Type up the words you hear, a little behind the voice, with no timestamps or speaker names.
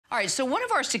All right, so one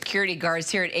of our security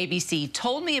guards here at ABC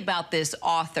told me about this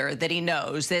author that he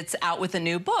knows that's out with a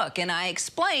new book. And I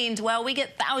explained, well, we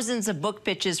get thousands of book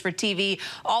pitches for TV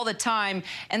all the time,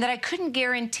 and that I couldn't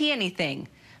guarantee anything.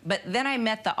 But then I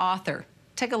met the author.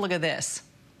 Take a look at this.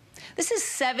 This is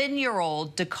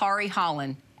 7-year-old Dekari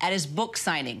Holland at his book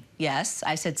signing. Yes,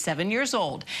 I said 7 years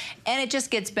old. And it just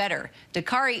gets better.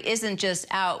 Dekari isn't just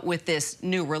out with this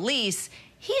new release.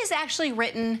 He has actually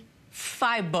written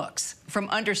 5 books, from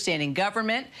understanding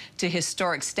government to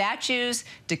historic statues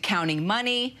to counting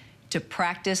money to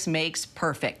practice makes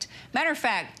perfect. Matter of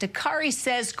fact, Dekari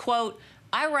says, quote,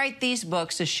 "I write these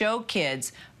books to show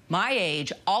kids my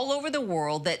age all over the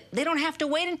world that they don't have to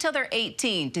wait until they're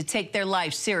 18 to take their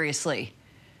life seriously."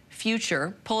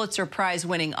 Future Pulitzer Prize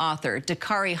winning author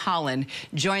Dekari Holland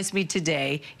joins me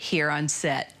today here on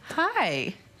set.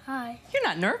 Hi. Hi. You're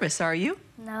not nervous, are you?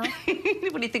 No.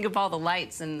 What do you think of all the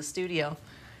lights in the studio?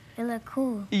 They look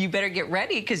cool. You better get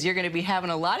ready, because you're going to be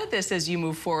having a lot of this as you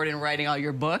move forward in writing all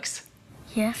your books.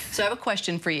 Yes. So I have a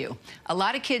question for you. A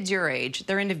lot of kids your age,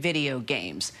 they're into video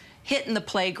games, hitting the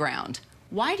playground.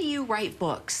 Why do you write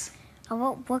books? I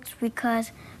wrote books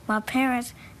because my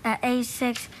parents, at age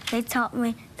 6, they taught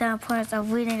me the importance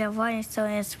of reading and writing, so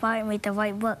it inspired me to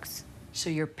write books. So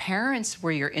your parents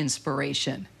were your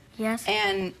inspiration. Yes.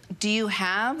 And do you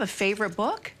have a favorite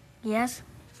book? Yes.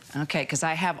 Okay, because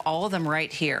I have all of them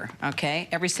right here, okay?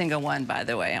 Every single one, by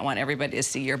the way. I want everybody to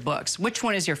see your books. Which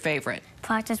one is your favorite?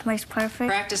 Practice Makes Perfect.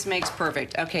 Practice Makes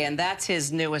Perfect. Okay, and that's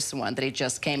his newest one that he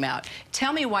just came out.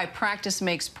 Tell me why Practice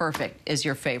Makes Perfect is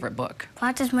your favorite book.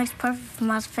 Practice Makes Perfect is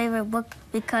my favorite book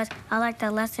because I like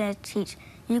the lesson it teaches.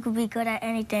 You can be good at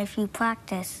anything if you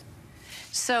practice.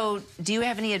 So, do you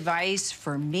have any advice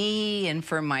for me and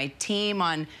for my team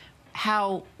on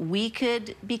how we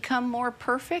could become more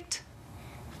perfect?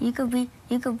 You could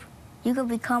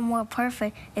become more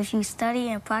perfect if you study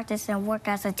and practice and work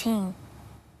as a team.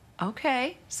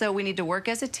 Okay, so we need to work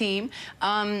as a team.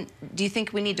 Do you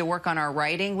think we need to work on our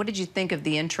writing? What did you think of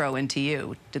the intro into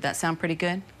you? Did that sound pretty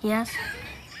good? Yes.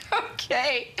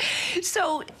 Okay,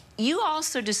 so you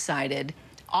also decided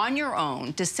on your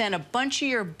own to send a bunch of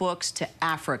your books to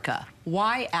Africa.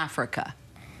 Why Africa?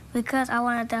 Because I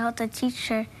wanted to help the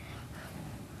teacher,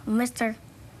 Mr.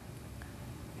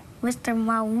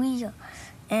 Mawiya,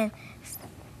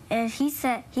 and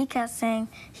he kept saying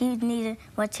he needed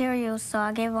materials, so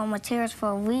I gave him materials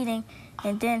for reading,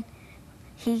 and then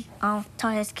he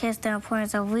taught his kids the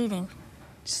importance of reading.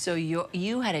 So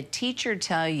you had a teacher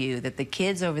tell you that the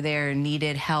kids over there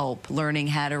needed help learning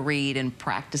how to read and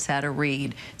practice how to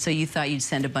read, so you thought you'd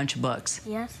send a bunch of books?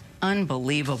 Yes.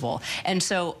 Unbelievable. And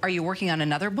so are you working on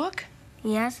another book?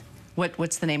 Yes.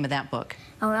 What's the name of that book?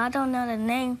 Oh, I don't know the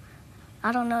name.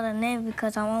 I don't know the name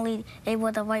because I'm only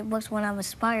able to write books when I'm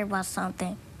inspired by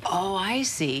something. Oh, I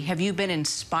see. Have you been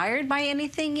inspired by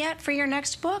anything yet for your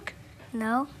next book?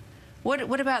 No.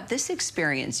 What about this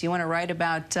experience? You want to write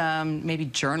about maybe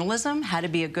journalism, how to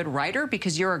be a good writer?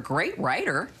 Because you're a great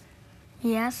writer.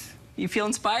 Yes. You feel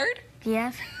inspired?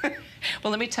 Yes.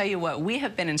 Well, let me tell you what, we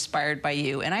have been inspired by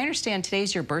you. And I understand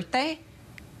today's your birthday?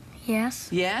 Yes.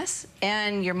 Yes?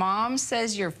 And your mom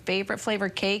says your favorite flavor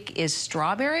cake is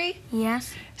strawberry?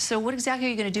 Yes. So what exactly are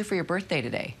you going to do for your birthday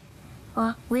today?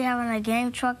 Well, we're having a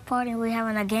game truck party, we're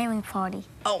having a gaming party.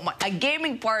 Oh, a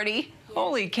gaming party? Yes.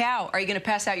 Holy cow. Are you going to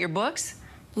pass out your books?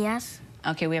 Yes.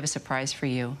 Okay, we have a surprise for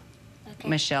you. Okay.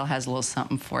 Michelle has a little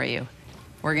something for you.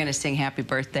 We're going to sing happy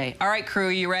birthday. All right, crew,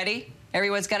 you ready?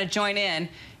 Everyone's got to join in.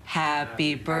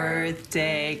 Happy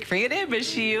birthday. Bring it in,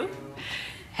 Michelle.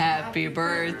 Happy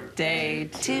birthday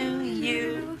to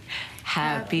you.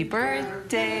 Happy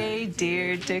birthday,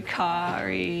 dear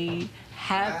Dekari.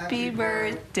 Happy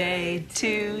birthday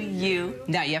to you.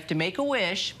 Now, you have to make a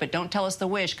wish, but don't tell us the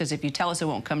wish, because if you tell us, it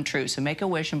won't come true. So make a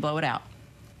wish and blow it out.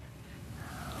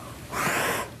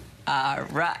 All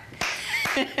right.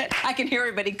 I can hear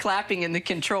everybody clapping in the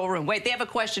control room. Wait, they have a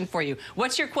question for you.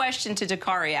 What's your question to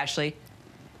Dekari, Ashley?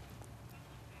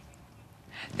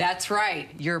 That's right,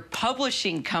 your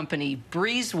publishing company,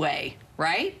 Breezework,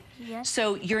 right? Yes.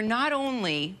 So you're not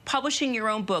only publishing your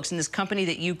own books in this company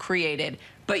that you created,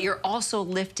 but you're also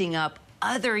lifting up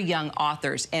other young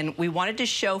authors. And we wanted to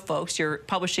show folks your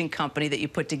publishing company that you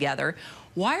put together.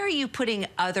 Why are you putting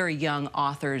other young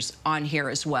authors on here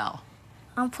as well?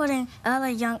 I'm putting other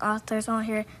young authors on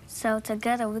here so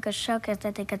together we could showcase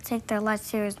that they could take their life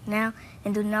serious now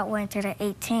and do not wait until they're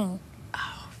 18.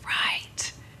 Oh,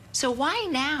 right. So why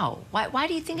now? Why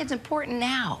do you think it's important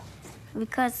now?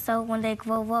 Because so when they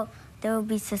grow up, they will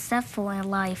be successful in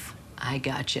life. I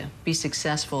gotcha. Be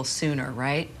successful sooner,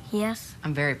 right? Yes.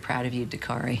 I'm very proud of you,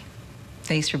 Dekari.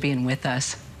 Thanks for being with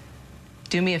us.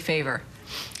 do me a favor.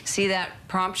 See that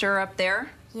prompter up there?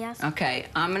 Yes. Okay,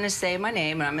 I'm gonna say my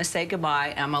name and I'm gonna say goodbye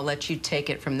and I'm gonna let you take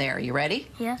it from there. You ready?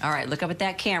 Yes. All right, look up at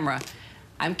that camera.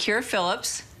 I'm Kyra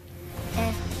Phillips.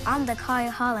 And I'm Dekari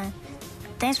Holland.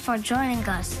 Thanks for joining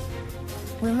us.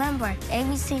 Remember,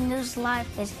 ABC News Live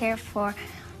is here for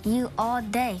you all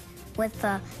day with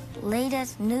the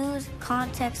latest news,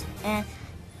 context, and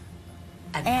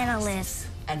analysis.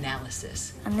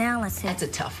 That's a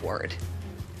tough word.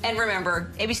 And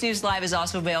remember, ABC News Live is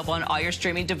also available on all your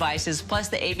streaming devices, plus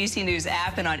the ABC News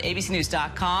app and on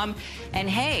abcnews.com. And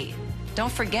hey,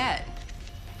 don't forget,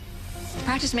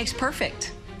 practice makes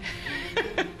perfect.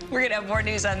 We're gonna have more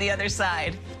news on the other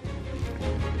side.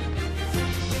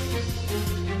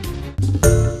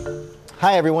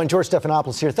 Hi everyone, George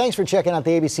Stephanopoulos here. Thanks for checking out the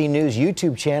ABC News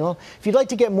YouTube channel. If you'd like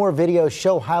to get more videos,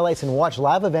 show highlights, and watch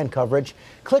live event coverage,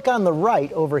 click on the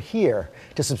right over here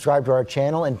to subscribe to our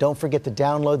channel, and don't forget to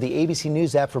download the ABC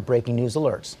News app for breaking news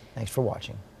alerts. Thanks for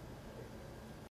watching.